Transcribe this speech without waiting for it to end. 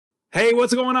Hey,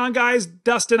 what's going on, guys?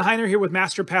 Dustin Heiner here with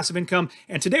Master Passive Income.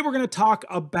 And today we're going to talk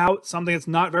about something that's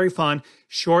not very fun,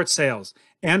 short sales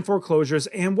and foreclosures,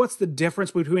 and what's the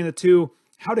difference between the two,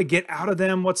 how to get out of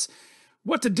them, what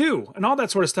to do, and all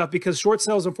that sort of stuff. Because short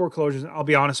sales and foreclosures, I'll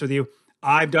be honest with you,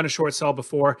 I've done a short sale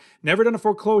before. Never done a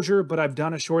foreclosure, but I've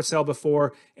done a short sale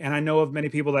before. And I know of many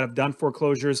people that have done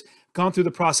foreclosures, gone through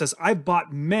the process. I've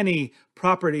bought many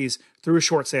properties through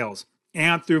short sales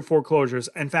and through foreclosures.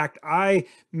 In fact, I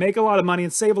make a lot of money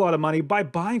and save a lot of money by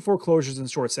buying foreclosures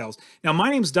and short sales. Now, my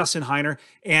name's Dustin Heiner,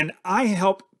 and I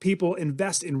help people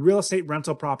invest in real estate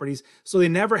rental properties so they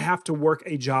never have to work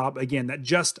a job again, that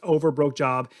just over broke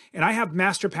job. And I have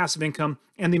Master Passive Income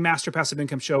and the Master Passive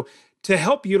Income Show to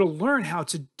help you to learn how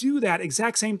to do that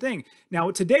exact same thing.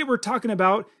 Now, today we're talking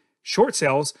about short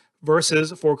sales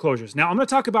versus foreclosures. Now, I'm going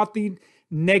to talk about the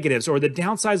negatives or the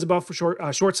downsides about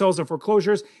short sales and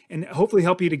foreclosures, and hopefully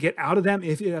help you to get out of them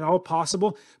if at all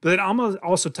possible. But then I'm going to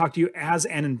also talk to you as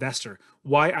an investor,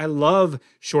 why I love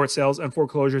short sales and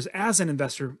foreclosures as an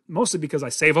investor, mostly because I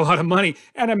save a lot of money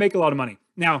and I make a lot of money.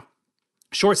 Now,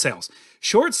 short sales.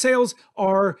 Short sales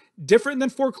are different than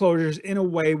foreclosures in a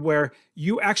way where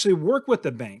you actually work with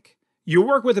the bank. You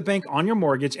work with the bank on your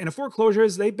mortgage, and a foreclosure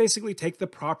is they basically take the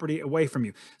property away from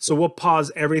you. So we'll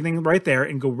pause everything right there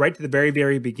and go right to the very,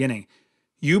 very beginning.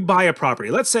 You buy a property.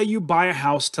 Let's say you buy a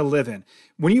house to live in.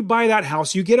 When you buy that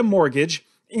house, you get a mortgage,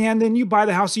 and then you buy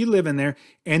the house, you live in there,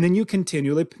 and then you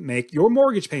continually make your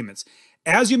mortgage payments.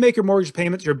 As you make your mortgage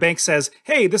payments, your bank says,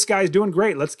 hey, this guy's doing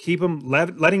great. Let's keep him,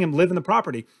 letting him live in the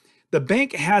property. The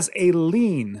bank has a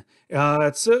lien.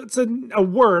 It's a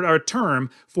word or a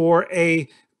term for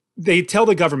they tell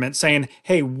the government saying,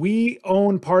 hey, we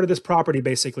own part of this property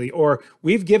basically, or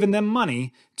we've given them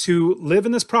money to live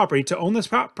in this property, to own this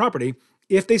property.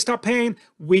 If they stop paying,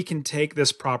 we can take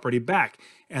this property back.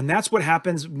 And that's what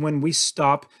happens when we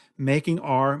stop making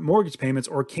our mortgage payments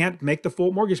or can't make the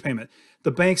full mortgage payment.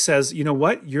 The bank says, you know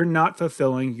what? You're not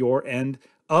fulfilling your end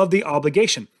of the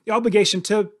obligation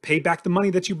to pay back the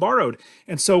money that you borrowed.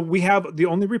 And so we have the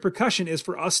only repercussion is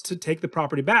for us to take the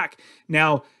property back.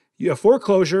 Now, a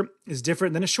foreclosure is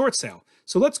different than a short sale.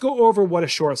 So let's go over what a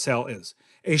short sale is.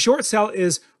 A short sale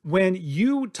is when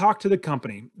you talk to the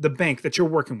company, the bank that you're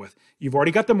working with. You've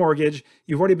already got the mortgage,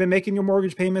 you've already been making your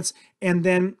mortgage payments, and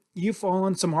then you fall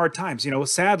on some hard times.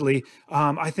 Sadly,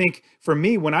 I think for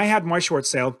me, when I had my short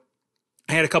sale,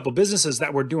 I had a couple businesses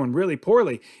that were doing really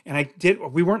poorly, and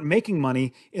we weren't making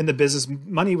money in the business.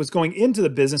 Money was going into the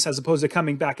business as opposed to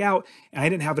coming back out, and I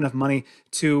didn't have enough money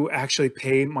to actually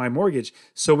pay my mortgage.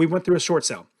 So we went through a short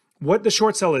sale. What the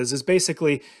short sale is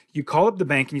basically you call up the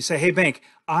bank and you say, hey, bank,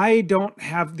 I don't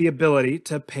have the ability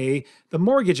to pay the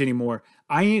mortgage anymore.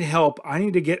 I need help. I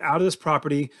need to get out of this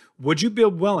property. Would you be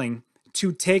willing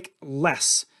to take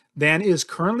less than is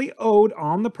currently owed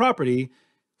on the property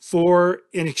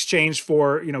in exchange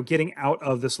for getting out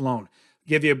of this loan?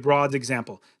 Give you a broad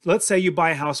example. Let's say you buy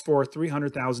a house for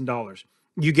 $300,000.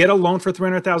 You get a loan for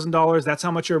 $300,000. That's how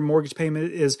much your mortgage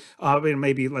payment is.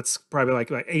 Maybe let's probably like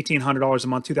 $1,800 a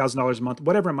month, $2,000 a month,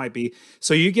 whatever it might be.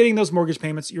 So you're getting those mortgage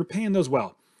payments. You're paying those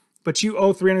well, but you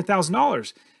owe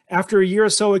 $300,000. After a year or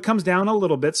so, it comes down a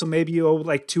little bit. So maybe you owe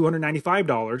like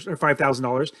 $295 or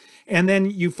 $5,000, and then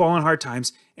you fall on hard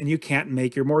times and you can't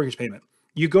make your mortgage payment.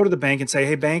 You go to the bank and say,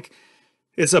 hey, bank,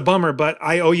 it's a bummer, but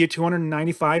I owe you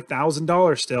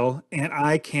 $295,000 still, and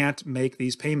I can't make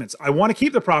these payments. I want to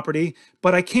keep the property,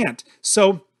 but I can't.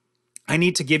 So I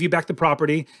need to give you back the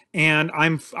property, and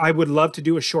I would love to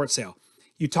do a short sale.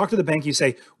 You talk to the bank, you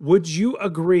say, would you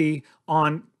agree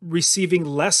on receiving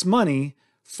less money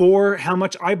for how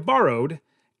much I borrowed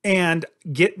and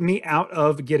get me out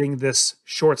of getting this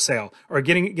short sale, or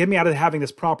get me out of having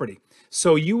this property?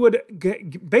 So you would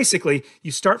basically,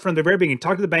 you start from the very beginning,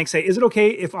 talk to the bank, say, is it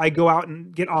okay if I go out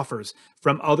and get offers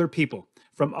from other people,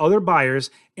 from other buyers,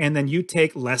 and then you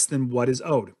take less than what is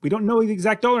owed? We don't know the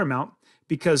exact dollar amount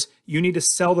because you need to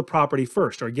sell the property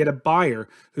first or get a buyer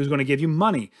who's going to give you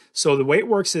money. So the way it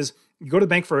works is you go to the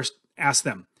bank first, ask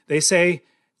them. They say,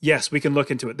 yes, we can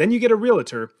look into it. Then you get a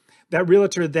realtor. That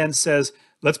realtor then says,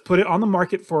 let's put it on the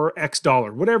market for X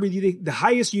dollar, whatever the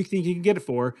highest you think you can get it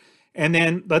for. And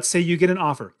then let's say you get an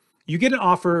offer. You get an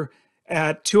offer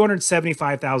at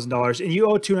 $275,000 and you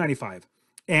owe $295,000.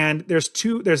 And there's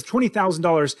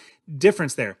 $20,000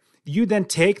 difference there. You then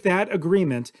take that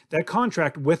agreement, that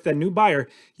contract with the new buyer,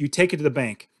 you take it to the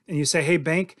bank and you say, hey,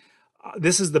 bank,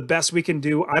 this is the best we can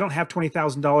do. I don't have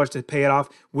 $20,000 to pay it off.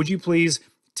 Would you please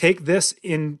take this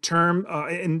in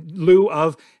lieu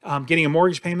of getting a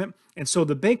mortgage payment? And so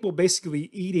the bank will basically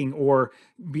be eating or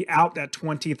be out that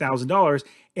 $20,000.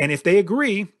 And if they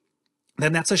agree,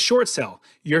 then that's a short sale.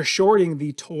 You're shorting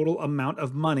the total amount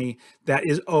of money that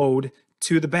is owed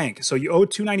to the bank. So you owe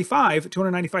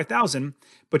 295,000,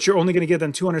 but you're only going to give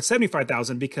them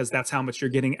 275,000 because that's how much you're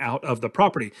getting out of the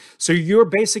property. So you're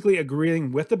basically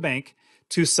agreeing with the bank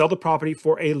to sell the property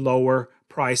for a lower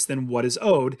price than what is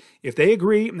owed. If they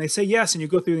agree and they say yes, and you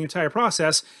go through the entire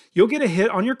process, you'll get a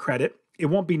hit on your credit. It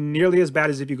won't be nearly as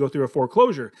bad as if you go through a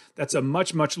foreclosure. That's a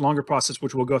much, much longer process,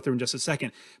 which we'll go through in just a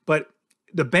second. But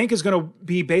the bank is going to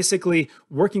be basically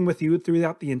working with you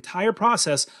throughout the entire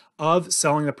process of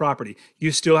selling the property.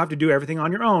 You still have to do everything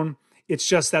on your own. It's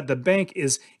just that the bank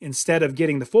is, instead of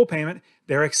getting the full payment,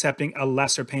 they're accepting a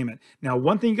lesser payment. Now,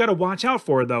 one thing you got to watch out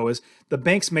for, though, is the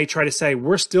banks may try to say,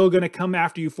 we're still going to come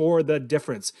after you for the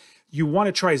difference. You want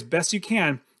to try as best you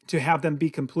can to have them be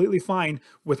completely fine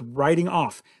with writing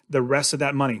off the rest of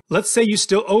that money. Let's say you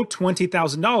still owe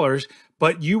 $20,000,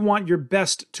 but you want your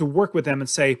best to work with them and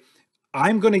say,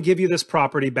 I'm going to give you this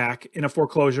property back in a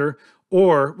foreclosure,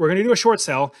 or we're going to do a short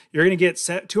sale. You're going to get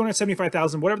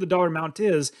 $275,000, whatever the dollar amount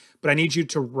is, but I need you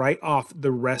to write off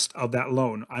the rest of that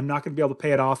loan. I'm not going to be able to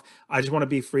pay it off. I just want to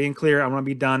be free and clear. I want to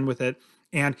be done with it.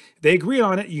 And they agree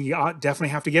on it. You definitely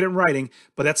have to get it in writing,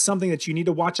 but that's something that you need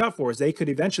to watch out for, is they could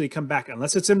eventually come back,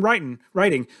 unless it's in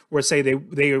writing, where say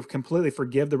they completely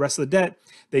forgive the rest of the debt,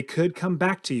 they could come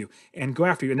back to you and go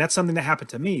after you. And that's something that happened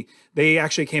to me. They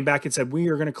actually came back and said, we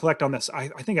are going to collect on this. I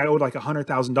think I owed like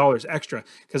 $100,000 extra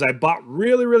because I bought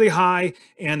really, really high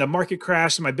and the market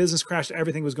crashed and my business crashed.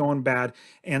 Everything was going bad.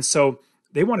 And so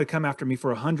they wanted to come after me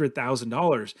for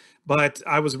 $100,000, but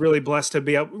I was really blessed to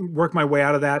be able to work my way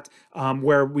out of that,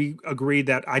 where we agreed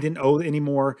that I didn't owe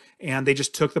anymore, and they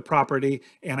just took the property,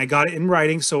 and I got it in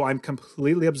writing, so I'm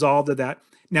completely absolved of that.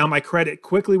 Now my credit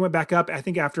quickly went back up. I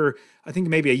think after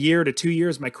maybe a year to 2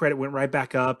 years, my credit went right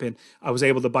back up, and I was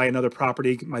able to buy another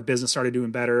property. My business started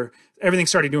doing better. Everything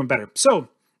started doing better. So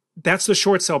that's the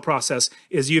short sale process.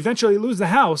 Is you eventually lose the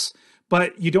house,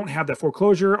 but you don't have that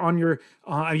foreclosure on your,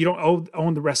 you don't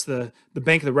own the rest of the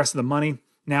bank, the rest of the money.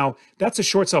 Now, that's a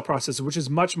short sale process, which is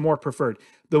much more preferred.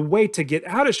 The way to get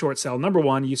out of short sale, number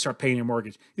one, you start paying your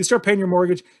mortgage. You start paying your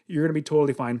mortgage, you're going to be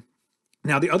totally fine.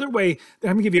 Now, the other way, I'm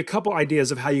going to give you a couple ideas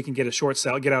of how you can get out of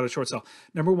a short sale.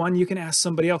 Number one, you can ask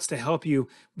somebody else to help you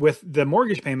with the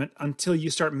mortgage payment until you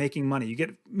start making money. You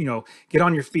get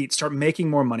on your feet, start making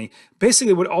more money.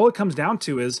 Basically, what all it comes down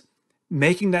to is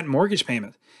making that mortgage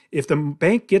payment. If the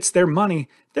bank gets their money,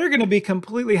 they're going to be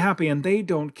completely happy, and they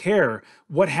don't care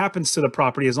what happens to the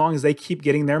property as long as they keep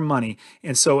getting their money.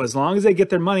 And so as long as they get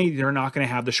their money, they're not going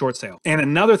to have the short sale. And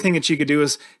another thing that you could do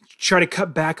is try to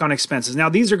cut back on expenses. Now,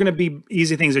 these are going to be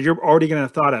easy things that you're already going to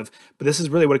have thought of, but this is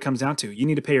really what it comes down to. You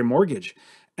need to pay your mortgage.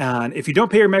 And if you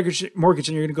don't pay your mortgage,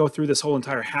 then you're going to go through this whole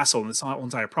entire hassle and this whole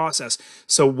entire process.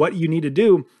 So what you need to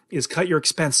do is cut your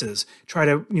expenses. Try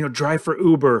to drive for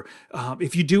Uber.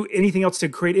 If you do anything else to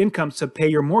create income to pay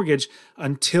your mortgage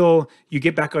until you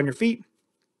get back on your feet,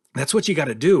 that's what you got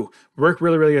to do. Work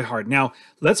really, really hard. Now,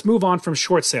 let's move on from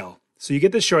short sale. So you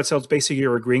get this short sale. It's basically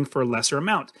you're agreeing for a lesser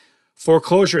amount.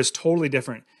 Foreclosure is totally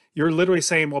different. You're literally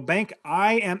saying, well, bank,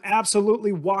 I am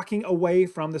absolutely walking away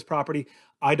from this property.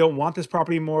 I don't want this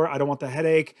property anymore. I don't want the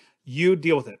headache. You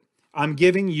deal with it. I'm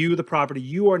giving you the property.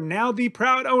 You are now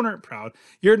the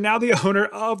You're now the owner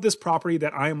of this property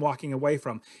that I am walking away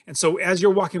from. And so as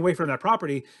you're walking away from that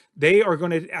property, they are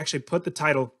going to actually put the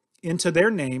title into their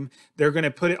name. They're going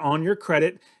to put it on your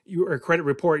credit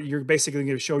report. You're basically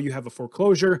going to show you have a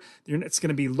foreclosure. It's going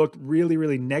to be looked really,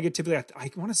 really negatively. I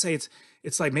want to say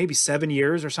it's like maybe 7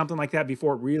 years or something like that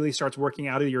before it really starts working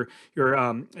out of your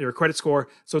credit score.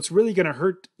 So it's really going to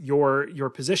hurt your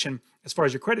position as far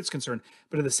as your credit's concerned.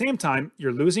 But at the same time,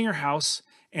 you're losing your house,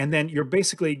 and then you're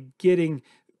basically getting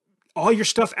all your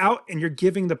stuff out, and you're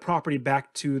giving the property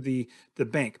back to the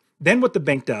bank. Then what the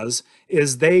bank does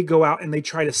is they go out and they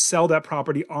try to sell that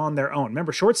property on their own.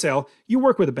 Remember, short sale, you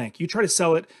work with a bank. You try to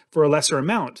sell it for a lesser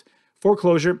amount.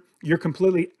 Foreclosure, you're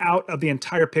completely out of the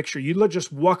entire picture. You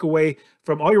just walk away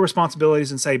from all your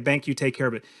responsibilities and say, bank, you take care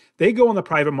of it. They go on the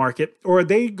private market, or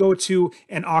they go to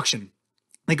an auction.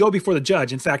 They go before the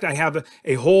judge. In fact, I have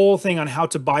a whole thing on how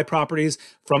to buy properties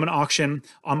from an auction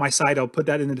on my site. I'll put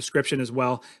that in the description as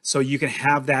well, so you can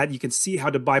have that. You can see how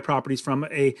to buy properties from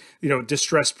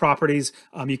distressed properties.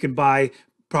 You can buy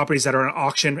properties that are on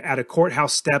auction at a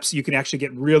courthouse steps. You can actually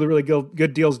get really, really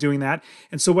good deals doing that.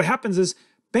 And so what happens is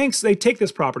banks, they take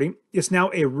this property. It's now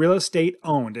a real estate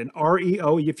owned, an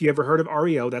REO. If you ever heard of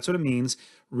REO, that's what it means.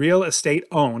 Real estate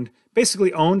owned,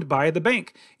 basically owned by the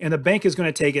bank. And the bank is going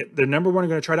to take it. They're number one,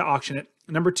 going to try to auction it.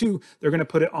 Number two, they're going to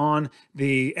put it on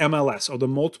the MLS, or the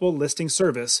multiple listing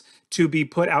service, to be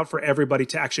put out for everybody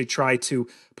to actually try to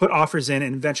put offers in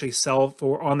and eventually sell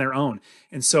for on their own.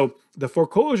 And so the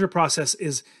foreclosure process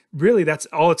is really, that's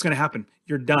all that's going to happen.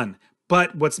 You're done.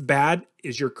 But what's bad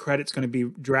is your credit's going to be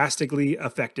drastically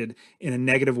affected in a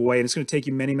negative way. And it's going to take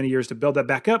you many, many years to build that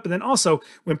back up. And then also,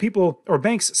 when people or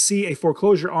banks see a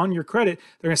foreclosure on your credit,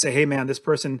 they're going to say, hey, man, this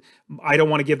person, I don't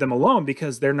want to give them a loan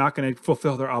because they're not going to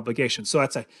fulfill their obligation. So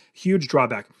that's a huge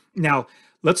drawback. Now,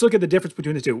 let's look at the difference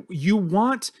between the two. You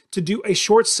want to do a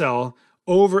short sell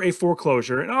over a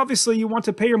foreclosure. And obviously, you want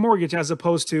to pay your mortgage as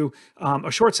opposed to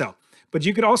a short sell. But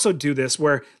you could also do this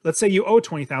where, let's say you owe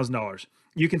 $20,000.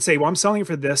 You can say, well, I'm selling it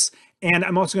for this, and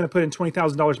I'm also going to put in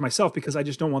 $20,000 myself because I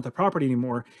just don't want the property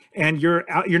anymore. And you're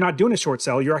not doing a short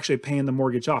sale. You're actually paying the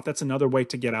mortgage off. That's another way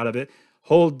to get out of it.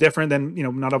 Whole different than,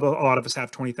 not a lot of us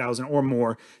have 20,000 or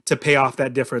more to pay off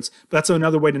that difference. But that's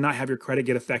another way to not have your credit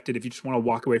get affected if you just want to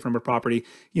walk away from a property,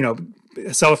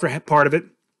 sell it for part of it,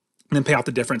 and then pay out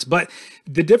the difference. But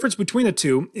the difference between the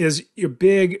two is your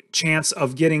big chance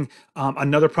of getting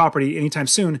another property anytime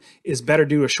soon is better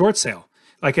do a short sale.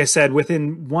 Like I said,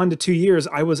 within 1 to 2 years,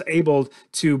 I was able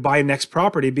to buy next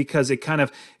property because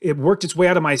it worked its way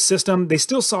out of my system. They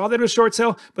still saw that it was a short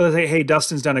sale, but they say, hey,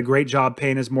 Dustin's done a great job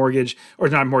paying his mortgage, or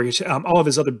not mortgage, all of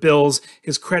his other bills,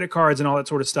 his credit cards and all that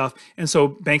sort of stuff. And so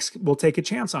banks will take a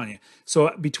chance on you. So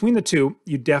between the two,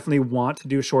 you definitely want to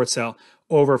do a short sale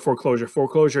over foreclosure.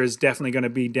 Foreclosure is definitely going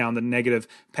to be down the negative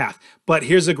path. But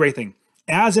here's the great thing.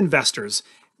 As investors,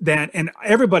 and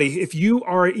everybody, if you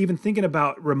are even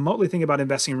remotely thinking about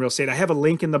investing in real estate, I have a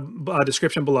link in the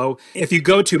description below. If you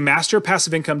go to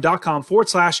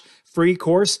masterpassiveincome.com/free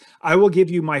course, I will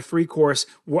give you my free course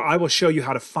where I will show you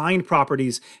how to find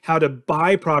properties, how to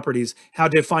buy properties, how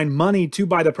to find money to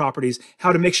buy the properties,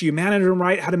 how to make sure you manage them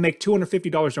right, how to make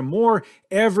 $250 or more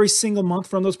every single month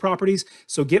from those properties.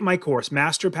 So get my course,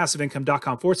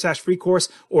 masterpassiveincome.com/free course,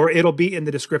 or it'll be in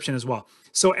the description as well.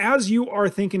 So as you are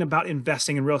thinking about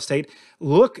investing in real estate,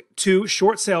 look to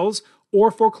short sales or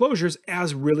foreclosures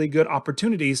as really good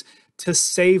opportunities to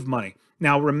save money.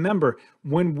 Now, remember,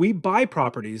 when we buy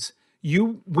properties,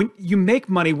 when you make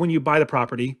money when you buy the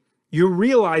property, you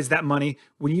realize that money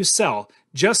when you sell.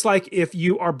 Just like if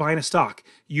you are buying a stock,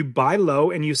 you buy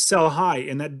low and you sell high,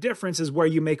 and that difference is where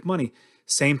you make money.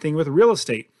 Same thing with real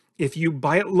estate. If you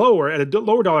buy it lower at a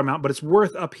lower dollar amount, but it's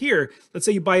worth up here, let's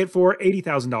say you buy it for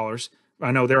 $80,000.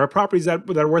 I know there are properties that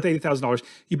are worth $80,000.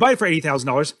 You buy it for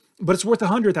 $80,000, but it's worth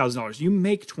 $100,000. You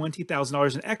make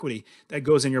 $20,000 in equity that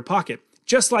goes in your pocket.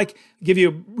 Just like, give you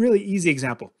a really easy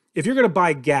example. If you're going to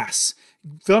buy gas,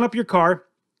 filling up your car,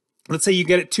 let's say you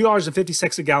get it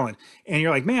 $2.50 a gallon, and you're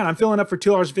like, man, I'm filling up for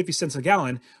 $2.50 a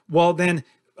gallon. Well, then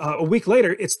a week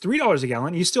later, it's $3 a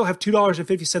gallon. You still have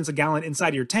 $2.50 a gallon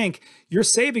inside your tank. You're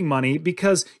saving money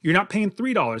because you're not paying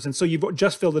 $3, and so you've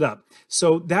just filled it up.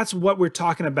 So that's what we're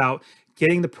talking about.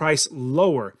 Getting the price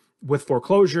lower with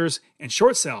foreclosures and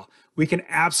short sale. We can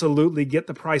absolutely get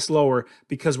the price lower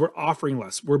because we're offering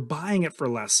less. We're buying it for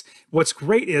less. What's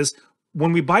great is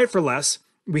when we buy it for less,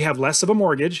 we have less of a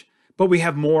mortgage, but we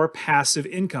have more passive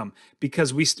income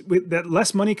because that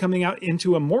less money coming out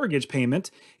into a mortgage payment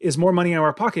is more money in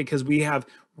our pocket because we have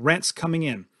rents coming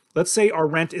in. Let's say our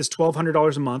rent is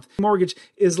 $1,200 a month. Mortgage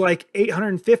is like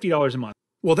 $850 a month.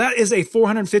 Well, that is a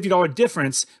 $450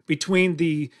 difference between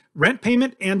the rent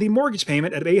payment and the mortgage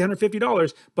payment at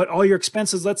 $850, but all your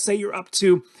expenses, let's say you're up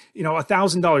to,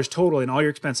 $1,000 total in all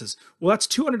your expenses. Well, that's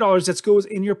 $200 that goes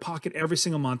in your pocket every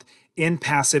single month in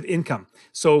passive income.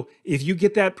 So if you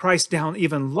get that price down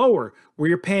even lower, where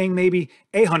you're paying maybe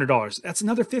 $800, that's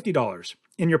another $50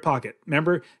 in your pocket.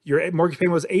 Remember, your mortgage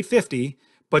payment was $850,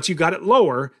 but you got it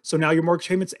lower, so now your mortgage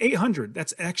payment's $800.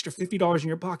 That's an extra $50 in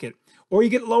your pocket. Or you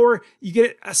get lower, you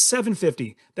get a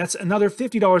 $750. That's another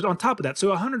 $50 on top of that,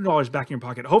 so $100 back in your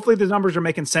pocket. Hopefully the numbers are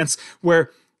making sense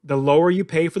where the lower you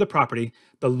pay for the property,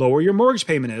 the lower your mortgage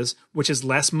payment is, which is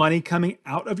less money coming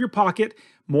out of your pocket,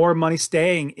 more money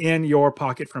staying in your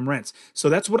pocket from rents. So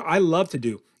that's what I love to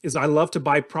do, is I love to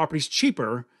buy properties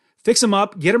cheaper, fix them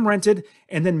up, get them rented,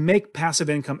 and then make passive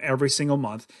income every single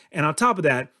month. And on top of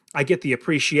that, I get the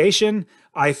appreciation.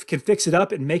 I can fix it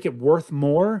up and make it worth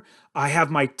more. I have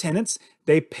my tenants.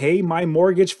 They pay my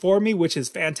mortgage for me, which is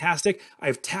fantastic. I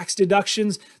have tax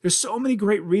deductions. There's so many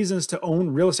great reasons to own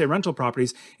real estate rental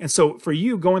properties. And so for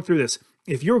you going through this,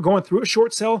 if you're going through a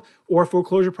short sale or a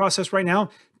foreclosure process right now,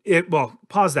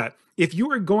 pause that. If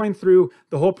you are going through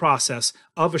the whole process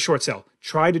of a short sale,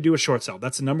 try to do a short sale.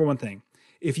 That's the number one thing.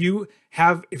 If you're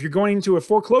going into a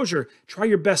foreclosure, try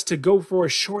your best to go for a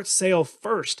short sale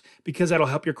first because that'll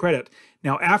help your credit.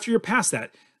 Now, after you're past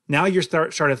that, Now you're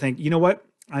starting to think, you know what?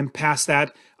 I'm past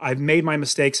that. I've made my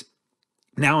mistakes.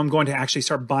 Now I'm going to actually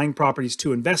start buying properties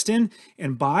to invest in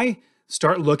and buy.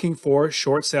 Start looking for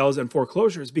short sales and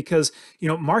foreclosures because,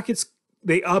 markets,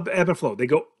 they ebb and flow. They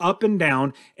go up and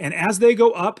down. And as they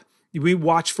go up, we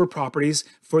watch for properties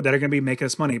that are going to be making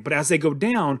us money. But as they go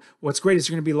down, what's great is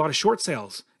there's going to be a lot of short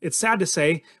sales. It's sad to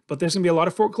say, but there's going to be a lot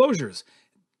of foreclosures.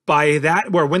 When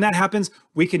that happens,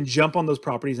 we can jump on those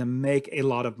properties and make a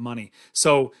lot of money.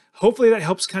 So hopefully that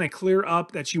helps kind of clear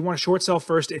up that you want to short sell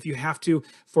first if you have to,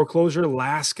 foreclosure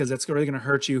last, because that's really going to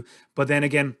hurt you. But then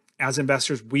again, as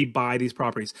investors, we buy these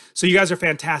properties. So you guys are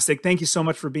fantastic. Thank you so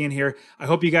much for being here. I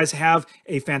hope you guys have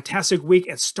a fantastic week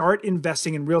and start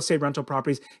investing in real estate rental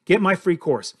properties. Get my free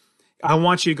course. I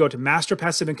want you to go to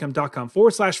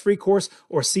masterpassiveincome.com/free course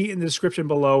or see in the description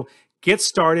below. Get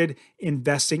started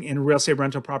investing in real estate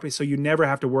rental properties so you never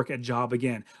have to work a job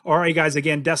again. All right, guys,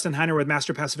 again, Dustin Heiner with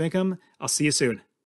Master Passive Income. I'll see you soon.